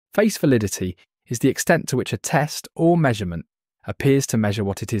Face validity is the extent to which a test or measurement appears to measure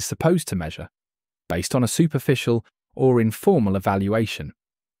what it is supposed to measure, based on a superficial or informal evaluation.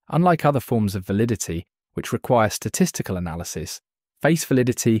 Unlike other forms of validity, which require statistical analysis, face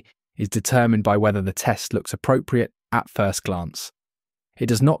validity is determined by whether the test looks appropriate at first glance. It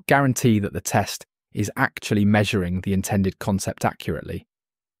does not guarantee that the test is actually measuring the intended concept accurately,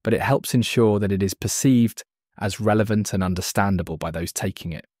 but it helps ensure that it is perceived as relevant and understandable by those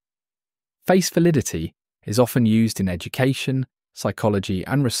taking it. Face validity is often used in education, psychology,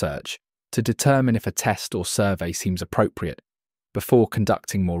 and research to determine if a test or survey seems appropriate before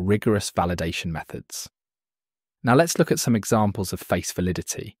conducting more rigorous validation methods. Now let's look at some examples of face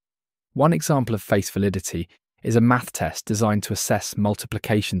validity. One example of face validity is a math test designed to assess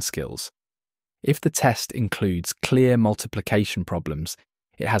multiplication skills. If the test includes clear multiplication problems,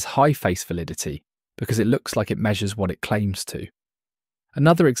 it has high face validity because it looks like it measures what it claims to.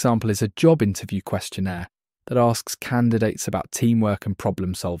 Another example is a job interview questionnaire that asks candidates about teamwork and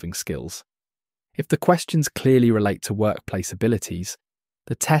problem-solving skills. If the questions clearly relate to workplace abilities,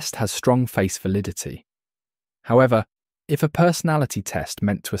 the test has strong face validity. However, if a personality test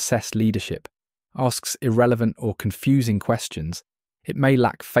meant to assess leadership asks irrelevant or confusing questions, it may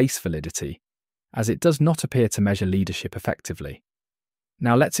lack face validity, as it does not appear to measure leadership effectively.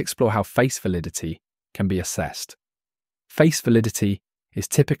 Now let's explore how face validity can be assessed. Face validity is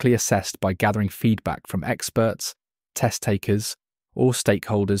typically assessed by gathering feedback from experts, test takers, or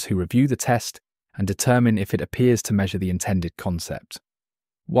stakeholders who review the test and determine if it appears to measure the intended concept.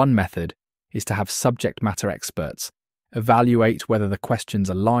 One method is to have subject matter experts evaluate whether the questions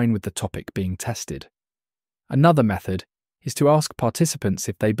align with the topic being tested. Another method is to ask participants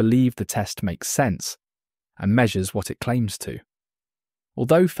if they believe the test makes sense and measures what it claims to.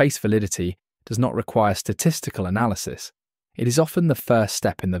 Although face validity does not require statistical analysis, it is often the first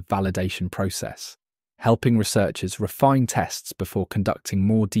step in the validation process, helping researchers refine tests before conducting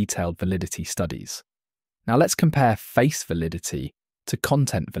more detailed validity studies. Now let's compare face validity to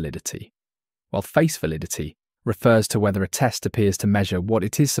content validity. While face validity refers to whether a test appears to measure what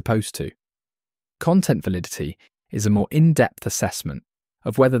it is supposed to, content validity is a more in-depth assessment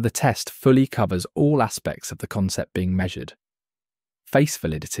of whether the test fully covers all aspects of the concept being measured. Face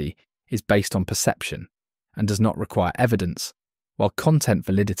validity is based on perception and does not require evidence, while content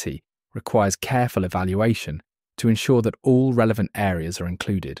validity requires careful evaluation to ensure that all relevant areas are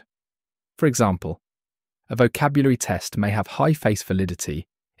included. For example, a vocabulary test may have high face validity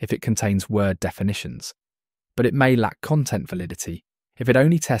if it contains word definitions, but it may lack content validity if it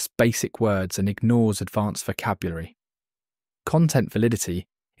only tests basic words and ignores advanced vocabulary. Content validity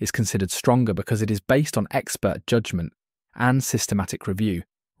is considered stronger because it is based on expert judgment and systematic review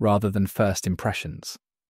rather than first impressions.